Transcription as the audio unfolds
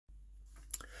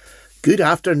Good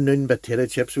afternoon, potato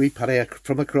chips. We Paddy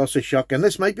from across the shock, and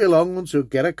this might be a long one, so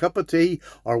get a cup of tea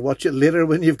or watch it later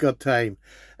when you've got time.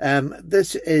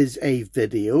 This is a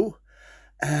video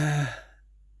that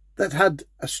had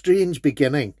a strange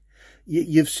beginning.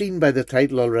 You've seen by the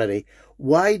title already.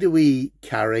 Why do we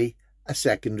carry a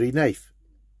secondary knife?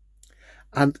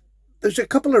 And there's a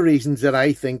couple of reasons that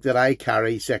I think that I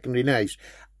carry secondary knives.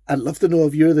 I'd love to know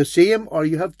if you're the same or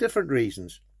you have different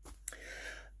reasons.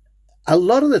 A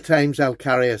lot of the times I'll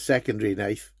carry a secondary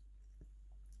knife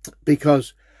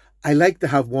because I like to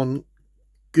have one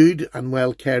good and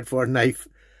well cared for knife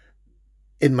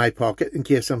in my pocket in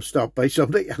case I'm stopped by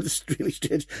somebody. And it's really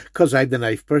strange because I'm the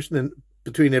knife person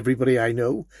between everybody I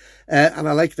know. And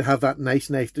I like to have that nice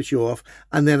knife to show off,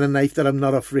 and then a knife that I'm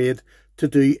not afraid to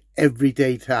do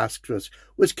everyday tasks with,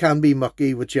 which can be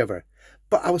mucky, whichever.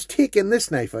 But I was taking this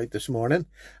knife out this morning,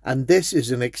 and this is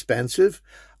an expensive,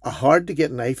 a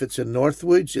hard-to-get knife. It's a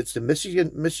Northwoods. It's the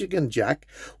Michigan Jack,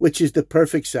 which is the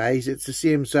perfect size. It's the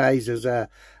same size as a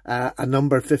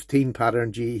number 15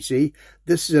 pattern GEC.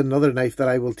 This is another knife that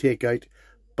I will take out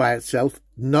by itself.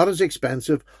 Not as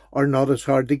expensive or not as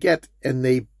hard to get in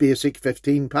the basic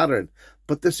 15 pattern.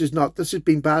 But this is not. This has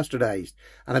been bastardized,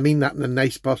 and I mean that in a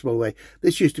nice possible way.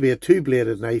 This used to be a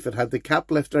two-bladed knife. It had the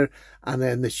cap lifter and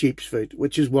then the sheep's foot,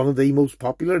 which is one of the most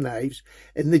popular knives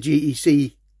in the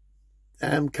GEC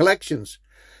collections.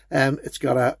 It's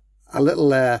got a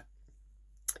little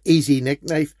easy nick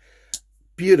knife.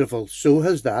 Beautiful. So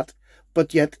has that.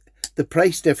 But yet the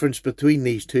price difference between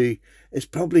these two is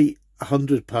probably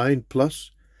 £100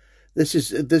 plus. This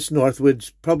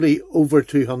Northwoods probably over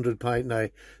 £200 now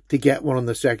to get one on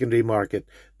the secondary market.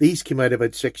 These came out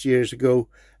about 6 years ago.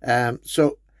 And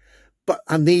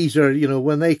these are, you know,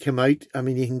 when they come out, I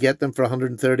mean, you can get them for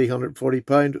 £130,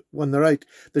 £140 when they're out.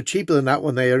 They're cheaper than that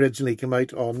when they originally came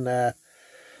out on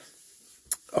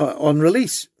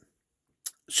release.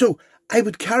 So I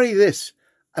would carry this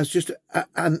as just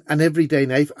an everyday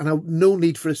knife, and I have no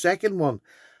need for a second one.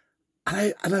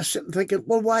 And I was sitting thinking,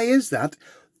 well, why is that?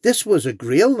 This was a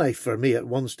grail knife for me at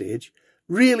one stage.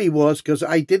 Really was, because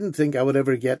I didn't think I would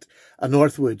ever get a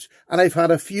Northwoods. And I've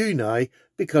had a few now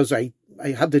because I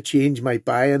had to change my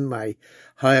buying,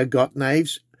 how I got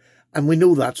knives. And we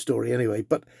know that story anyway.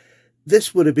 But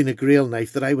this would have been a grail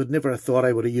knife that I would never have thought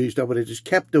I would have used. I would have just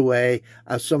kept away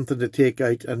as something to take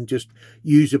out and just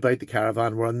use about the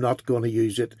caravan where I'm not going to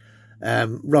use it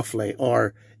roughly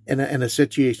or in a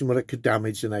situation where it could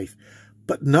damage the knife.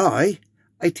 But now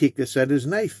I take this out as a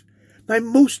knife. Now,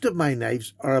 most of my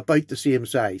knives are about the same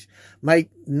size.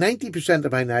 90%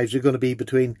 of my knives are going to be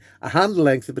between a handle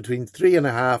length of between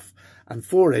 3.5 and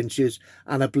 4 inches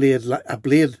and a blade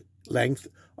length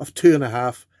of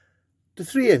 2.5 to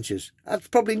 3 inches. That's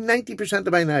probably 90%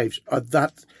 of my knives are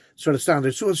that sort of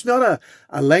standard. So it's not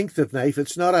a length of knife.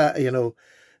 It's not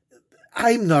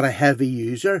I'm not a heavy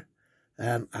user.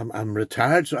 I'm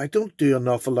retired, so I don't do an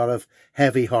awful lot of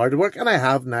heavy hard work, and I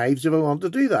have knives if I want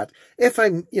to do that. If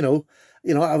I'm,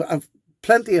 I've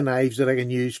plenty of knives that I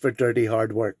can use for dirty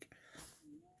hard work.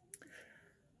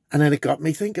 And then it got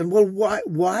me thinking, well,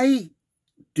 why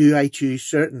do I choose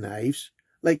certain knives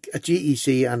like a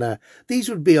GEC and these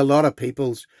would be a lot of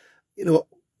people's,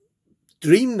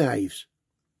 dream knives.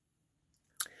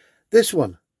 This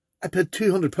one, I paid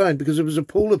 £200 because there was a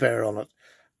polar bear on it.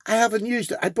 I haven't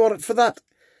used it. I bought it for that.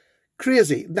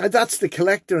 Crazy. Now, that's the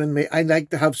collector in me. I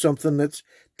like to have something that's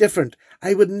different.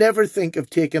 I would never think of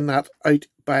taking that out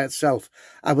by itself.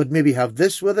 I would maybe have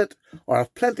this with it, or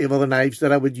have plenty of other knives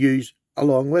that I would use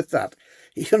along with that.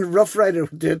 Even Rough Rider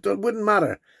would do it. It wouldn't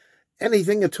matter.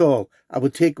 Anything at all, I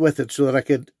would take with it so that I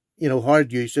could,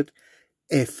 hard use it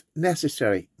if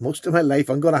necessary. Most of my life,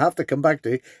 I'm going to have to come back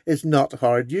to, is not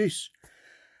hard use.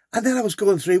 And then I was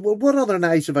going through, well, what other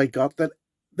knives have I got that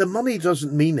the money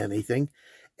doesn't mean anything?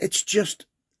 It's just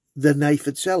the knife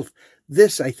itself.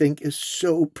 This, I think, is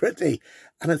so pretty.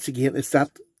 And it's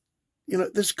that,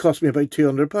 this cost me about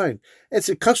 £200. It's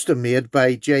a custom made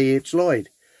by J.H. Lloyd.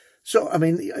 So, I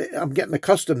mean, I'm getting a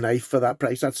custom knife for that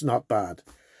price. That's not bad.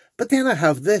 But then I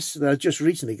have this that I just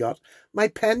recently got, my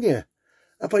Pena.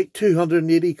 About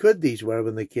 280 quid these were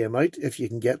when they came out, if you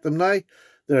can get them now.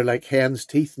 They're like hen's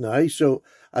teeth now, so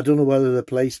I don't know whether the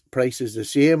price is the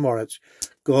same or it's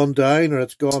gone down or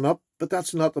it's gone up, but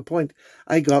that's not the point.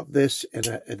 I got this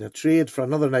in a trade for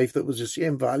another knife that was the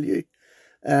same value.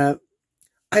 I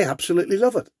absolutely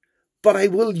love it, but I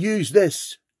will use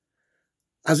this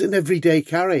as an everyday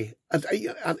carry. And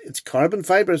it's carbon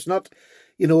fibre. It's not,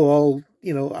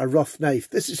 a rough knife.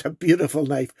 This is a beautiful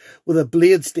knife with a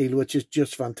blade steel, which is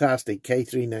just fantastic.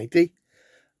 K390.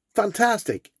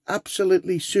 Fantastic.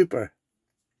 Absolutely super.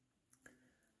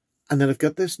 And then I've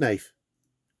got this knife,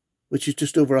 which is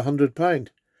just over £100.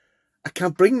 I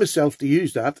can't bring myself to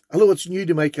use that. Although it's new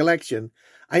to my collection,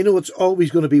 I know it's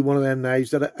always going to be one of them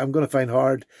knives that I'm going to find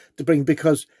hard to bring,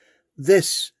 because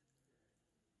this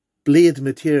blade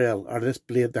material, or this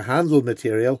blade, the handle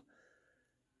material,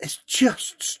 is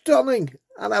just stunning.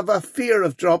 And I have a fear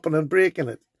of dropping and breaking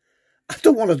it. I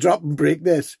don't want to drop and break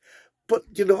this. But,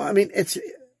 you know, I mean,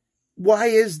 why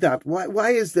is that?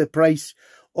 Why is the price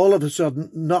all of a sudden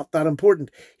not that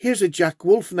important? Here's a Jack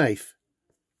Wolf knife.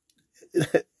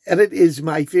 And it is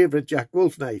my favourite Jack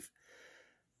Wolf knife.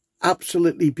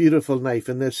 Absolutely beautiful knife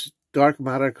in this dark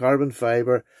matter carbon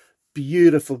fibre.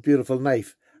 Beautiful, beautiful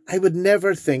knife. I would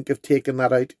never think of taking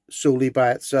that out solely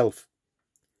by itself.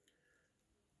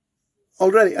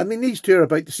 Already, I mean, these two are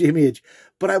about the same age,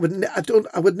 but I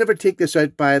would never take this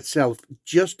out by itself,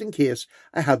 just in case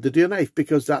I had to do a knife,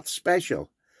 because that's special.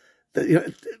 You know,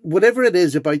 whatever it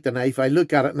is about the knife, I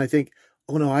look at it and I think,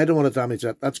 oh no, I don't want to damage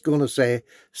that. That's going to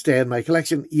stay in my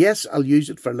collection. Yes, I'll use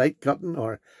it for light cutting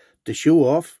or to show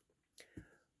off,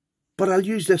 but I'll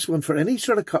use this one for any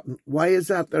sort of cutting. Why is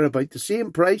that? They're about the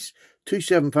same price,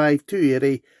 $275,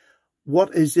 $280.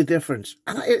 What is the difference?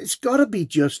 And it's got to be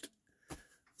just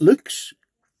looks.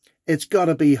 It's got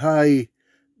to be how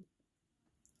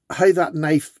that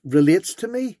knife relates to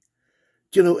me.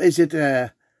 Do you know, is it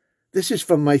this is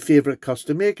from my favourite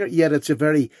custom maker, yet it's a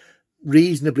very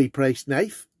reasonably priced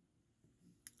knife.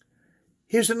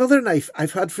 Here's another knife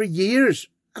I've had for years,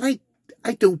 and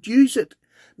I don't use it.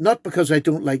 Not because I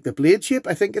don't like the blade shape.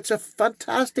 I think it's a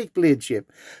fantastic blade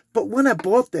shape. But when I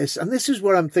bought this, and this is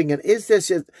where I'm thinking, is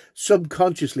this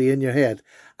subconsciously in your head?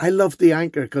 I love the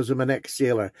Anchor because I'm an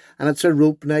ex-sailor, and it's a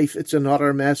rope knife. It's an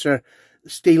otter messer.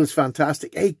 Steel's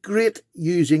fantastic. A great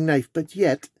using knife, but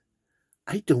yet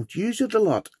I don't use it a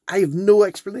lot. I have no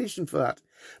explanation for that.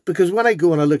 Because when I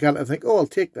go and I look at it, I think, oh, I'll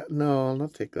take that. No, I'll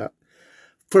not take that.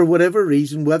 For whatever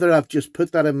reason, whether I've just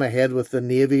put that in my head with the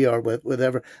Navy or with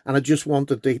whatever, and I just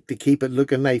wanted to keep it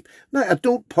looking nice. Now, I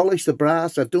don't polish the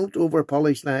brass. I don't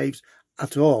over-polish knives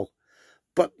at all.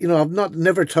 But, you know, I've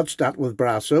never touched that with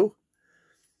Brasso.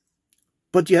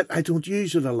 But yet, I don't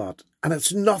use it a lot. And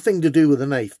it's nothing to do with the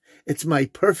knife. It's my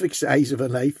perfect size of a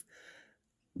knife.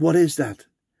 What is that?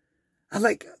 And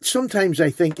like, sometimes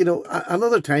I think, you know,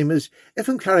 another time is, if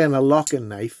I'm carrying a locking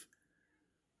knife,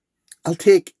 I'll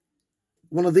take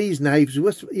one of these knives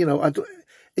with, you know,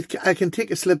 I can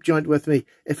take a slip joint with me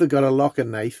if I got a locking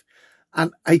knife,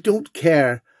 and I don't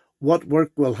care what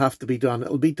work will have to be done.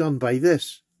 It'll be done by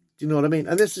this. Do you know what I mean?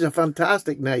 And this is a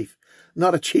fantastic knife,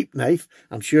 not a cheap knife.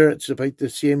 I'm sure it's about the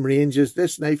same range as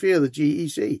this knife here, the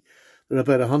GEC. They're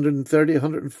about 130,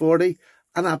 140.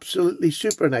 An absolutely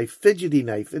super knife, fidgety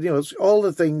knife. You know, it's all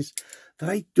the things that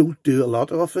I don't do a lot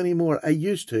of anymore. I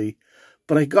used to.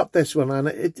 But I got this one, and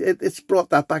it's brought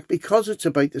that back because it's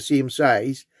about the same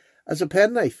size as a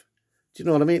penknife. Do you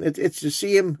know what I mean? It's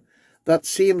that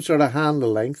same sort of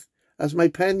handle length as my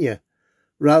Pena,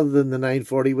 rather than the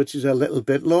 940, which is a little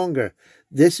bit longer.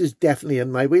 This is definitely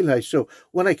in my wheelhouse. So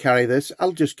when I carry this,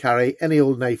 I'll just carry any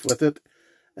old knife with it,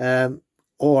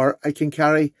 or I can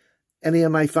carry any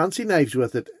of my fancy knives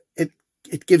with it.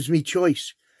 It gives me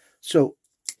choice. So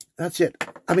that's it.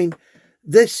 I mean,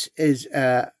 this is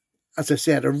as I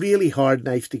said, a really hard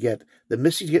knife to get. The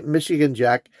Michigan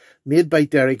Jack, made by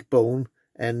Derek Bone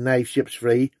and Knife Ships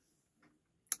Free.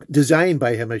 Designed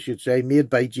by him, I should say, made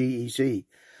by GEC.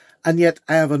 And yet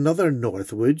I have another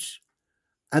Northwoods,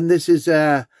 and this is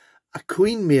a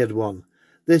Queen-made one.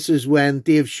 This is when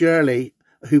Dave Shirley,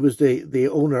 who was the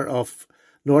owner of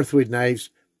Northwood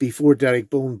Knives before Derek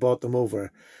Bone bought them over,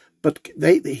 but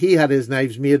he had his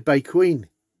knives made by Queen.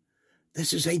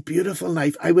 This is a beautiful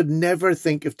knife. I would never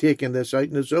think of taking this out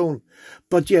on its own.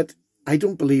 But yet, I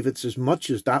don't believe it's as much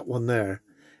as that one there.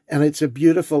 And it's a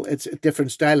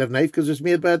different style of knife because it's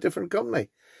made by a different company.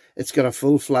 It's got a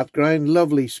full flat ground,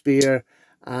 lovely spear,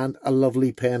 and a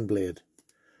lovely pen blade.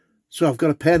 So I've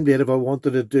got a pen blade if I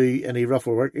wanted to do any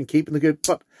rougher work and keeping the good.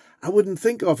 But I wouldn't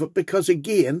think of it because,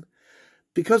 again,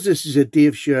 because this is a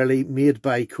Dave Shirley made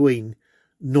by Queen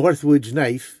Northwoods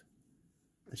knife,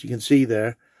 as you can see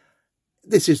there,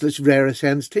 this is as rare as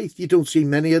hen's teeth. You don't see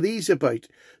many of these about.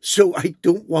 So I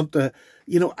don't want to,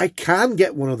 you know, I can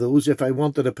get one of those if I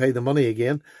wanted to pay the money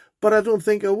again, but I don't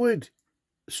think I would,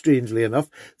 strangely enough.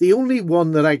 The only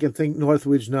one that I can think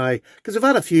Northwoods now, because I've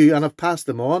had a few and I've passed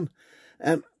them on,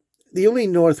 the only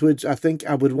Northwoods I think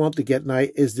I would want to get now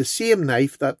is the same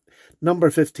knife, that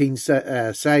number 15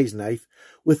 size knife,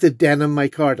 with the denim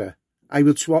micarta. I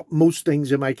would swap most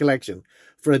things in my collection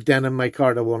for a denim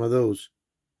micarta one of those.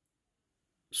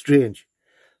 Strange.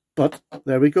 But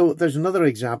there we go. There's another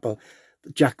example.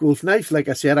 The Jack Wolf knife, like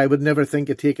I said, I would never think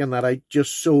of taking that out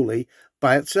just solely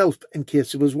by itself in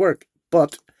case it was work.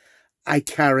 But I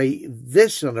carry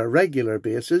this on a regular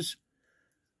basis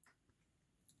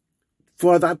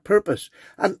for that purpose.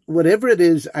 And whatever it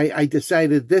is, I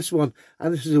decided this one,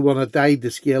 and this is the one I dyed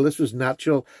the scale. This was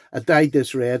natural. I dyed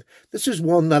this red. This is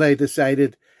one that I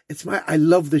decided, I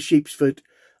love the sheep's foot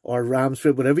or ram's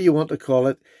foot, whatever you want to call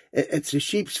it. It's a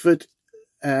sheep's foot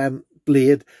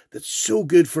blade that's so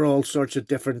good for all sorts of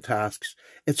different tasks.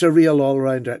 It's a real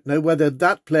all-rounder. Now, whether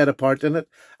that played a part in it,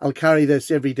 I'll carry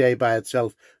this every day by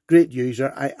itself. Great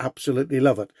user. I absolutely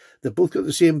love it. They both got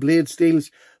the same blade steels.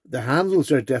 The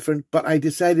handles are different, but I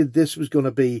decided this was going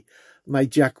to be my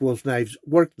Jack Wolf Knives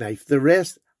work knife. The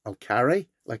rest I'll carry,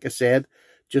 like I said,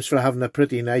 just for having a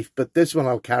pretty knife, but this one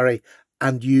I'll carry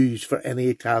and use for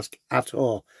any task at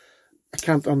all. I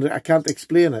can't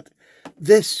explain it.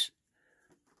 This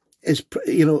is,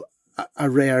 you know,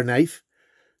 a rare knife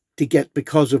to get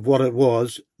because of what it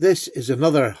was. This is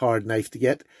another hard knife to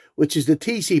get, which is the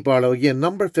TC Barlow, again,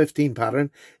 number 15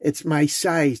 pattern. It's my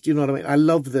size, do you know what I mean? I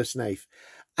love this knife.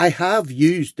 I have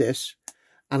used this,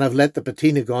 and I've let the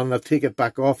patina go on, and I've taken it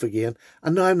back off again,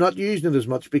 and now I'm not using it as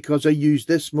much because I use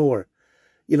this more.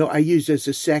 You know, I use this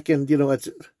a second, you know,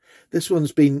 this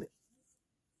one's been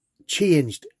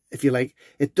changed, if you like.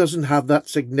 It doesn't have that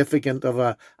significant of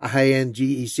a high-end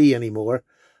GEC anymore,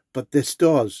 but this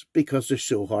does, because they're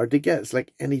so hard to get. It's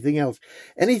like anything else.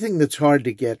 Anything that's hard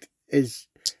to get is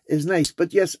nice.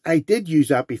 But yes, I did use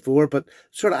that before, but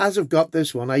sort of as I've got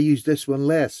this one, I use this one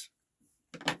less.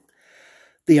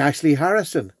 The Ashley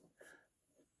Harrison.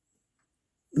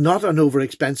 Not an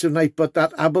over-expensive knife, but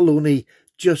that abalone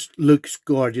just looks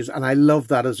gorgeous, and I love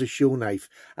that as a show knife.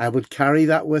 I would carry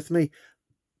that with me.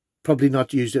 Probably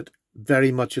not use it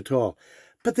very much at all.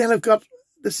 But then I've got,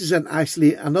 this is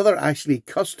another Ashley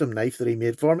custom knife that he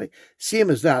made for me. Same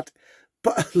as that.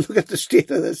 But look at the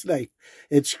state of this knife.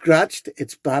 It's scratched,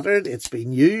 it's battered, it's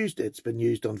been used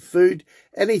on food.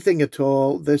 Anything at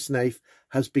all this knife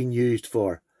has been used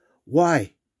for.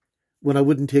 Why? When I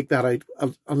wouldn't take that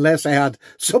out unless I had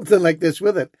something like this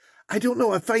with it. I don't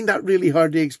know. I find that really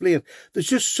hard to explain. There's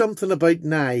just something about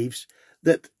knives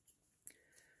that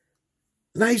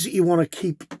you want to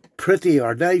keep pretty,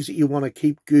 or knives that you want to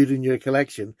keep good in your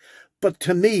collection. But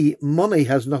to me, money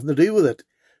has nothing to do with it.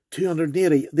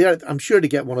 280. I'm sure to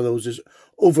get one of those is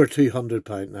over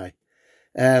 £200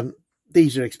 now.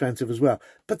 These are expensive as well.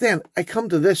 But then I come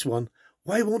to this one.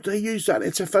 Why won't I use that?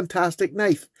 It's a fantastic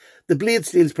knife. The blade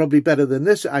steel is probably better than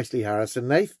this Ashley Harrison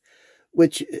knife,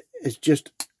 which is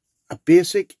just a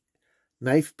basic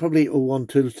knife, probably 01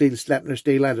 tool steel, Sleipner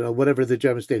steel, I don't know, whatever the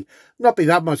German steel. Not be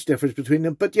that much difference between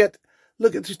them, but yet,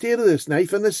 look at the state of this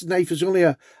knife, and this knife is only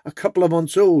a couple of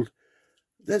months old.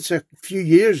 That's a few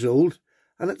years old,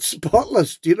 and it's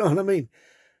spotless, do you know what I mean?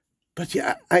 But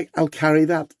yeah, I'll carry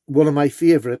that. One of my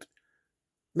favourite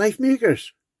knife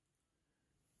makers.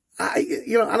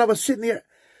 And I was sitting here,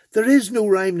 there is no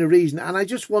rhyme nor reason, and I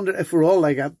just wonder if we're all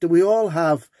like that. Do we all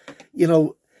have, you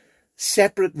know,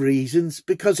 separate reasons?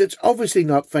 Because it's obviously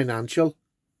not financial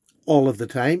all of the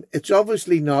time. It's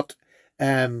obviously not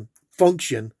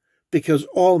function, because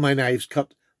all my knives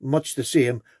cut much the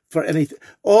same for anything.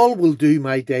 All will do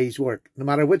my day's work, no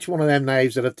matter which one of them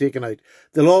knives that I've taken out.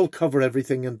 They'll all cover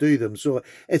everything and do them. So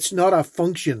it's not a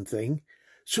function thing.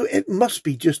 So it must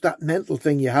be just that mental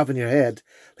thing you have in your head.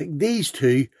 Like these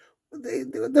two,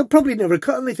 they'll probably never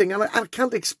cut anything. And I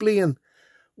can't explain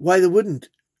why they wouldn't.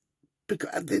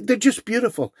 Because they're just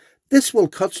beautiful. This will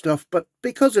cut stuff, but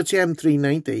because it's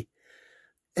M390,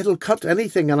 it'll cut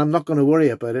anything, and I'm not going to worry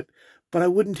about it. But I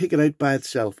wouldn't take it out by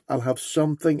itself. I'll have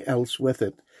something else with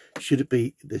it. Should it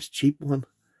be this cheap one?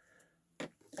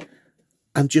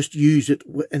 And just use it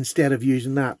instead of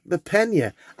using that. The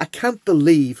Pena, I can't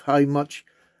believe how much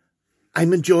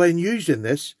I'm enjoying using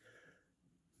this.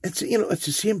 It's, you know, it's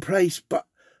the same price, but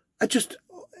it's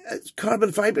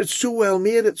carbon fibre. It's so well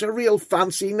made. It's a real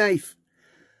fancy knife.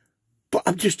 But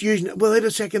I'm just using it without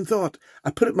a second thought.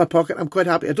 I put it in my pocket. I'm quite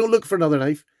happy. I don't look for another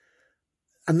knife.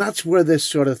 And that's where this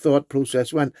sort of thought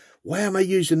process went. Why am I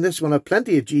using this one? I have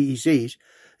plenty of GECs.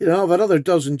 You know, I have another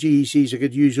dozen GECs I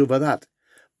could use over that.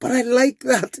 But I like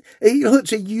that. You know,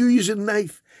 it's a using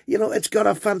knife. You know, it's got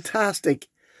a fantastic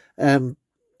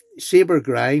sabre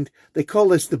grind. They call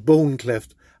this the Bone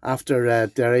Clift after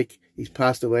Derek. He's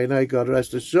passed away now, God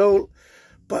rest his soul.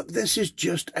 But this is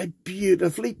just a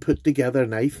beautifully put together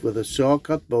knife with a saw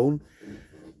cut bone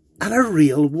and a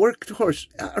real workhorse.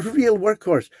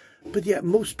 But yet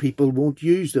most people won't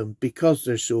use them because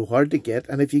they're so hard to get.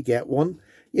 And if you get one,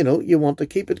 you know, you want to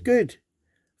keep it good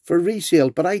for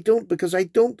resale. But I don't, because I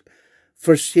don't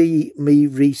foresee me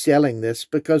reselling this,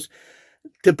 because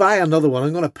to buy another one,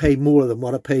 I'm going to pay more than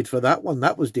what I paid for that one.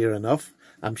 That was dear enough.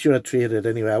 I'm sure I traded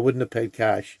anyway. I wouldn't have paid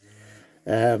cash.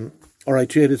 Or I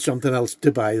traded something else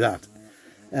to buy that.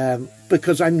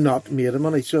 Because I'm not made of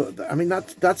money. So, I mean,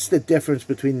 that's the difference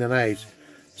between the knives.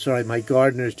 Sorry, my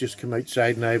gardener's just come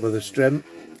outside now with a strim.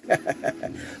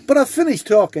 But I've finished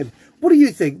talking. What do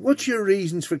you think? What's your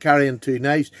reasons for carrying two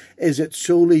knives? Is it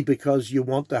solely because you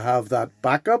want to have that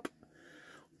backup?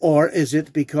 Or is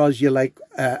it because you like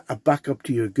a backup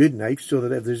to your good knife so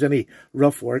that if there's any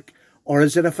rough work? Or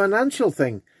is it a financial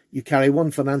thing? You carry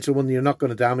one financial one you're not going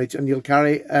to damage, and you'll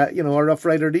carry, you know, a Rough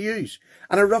Rider to use.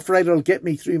 And a Rough Rider will get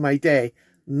me through my day.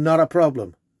 Not a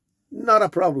problem. Not a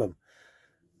problem.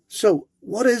 So,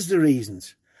 what is the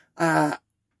reasons? I'm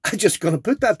just going to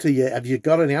put that to you. Have you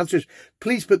got any answers?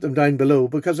 Please put them down below,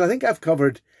 because I think I've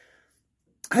covered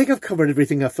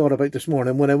everything I thought about this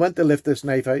morning when I went to lift this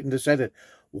knife out and decided,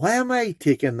 why am I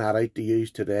taking that out to use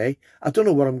today? I don't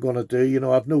know what I'm going to do. You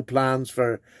know, I've no plans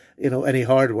for, you know, any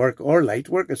hard work or light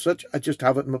work as such. I just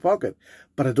have it in my pocket,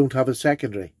 but I don't have a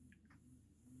secondary.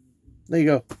 There you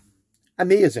go.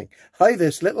 Amazing how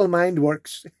this little mind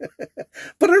works.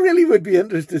 But I really would be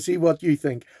interested to see what you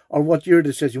think, or what your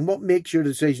decision, what makes your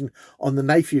decision on the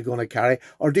knife you're going to carry,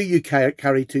 or do you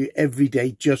carry two every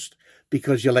day just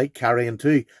because you like carrying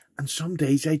two? And some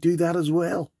days I do that as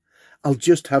well. I'll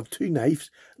just have two knives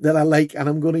that I like and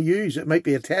I'm going to use. It might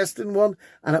be a testing one,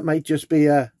 and it might just be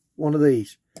one of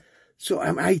these. So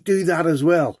I do that as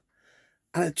well.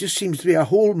 And it just seems to be a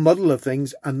whole muddle of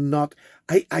things, and not...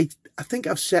 I think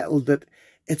I've settled that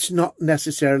it's not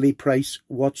necessarily price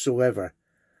whatsoever.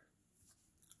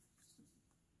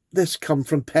 This come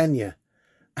from Pena.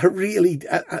 A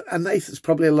knife that's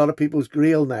probably a lot of people's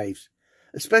grail knives.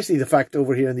 Especially the fact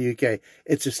over here in the UK,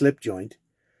 it's a slip joint.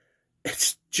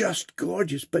 It's just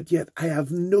gorgeous, but yet I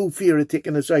have no fear of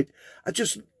taking this out. I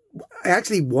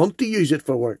actually want to use it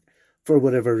for work, for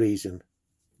whatever reason.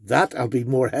 That I'll be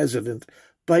more hesitant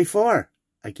by far.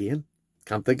 Again,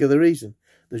 can't think of the reason.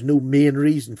 There's no main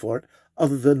reason for it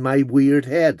other than my weird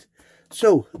head.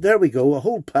 So, there we go, a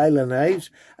whole pile of knives.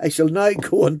 I shall now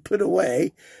go and put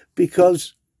away,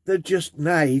 because they're just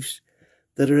knives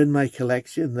that are in my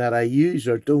collection that I use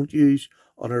or don't use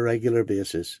on a regular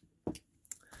basis.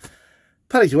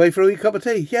 Paddy's away for a wee cup of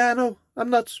tea. Yeah, I know, I'm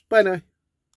nuts. Bye now.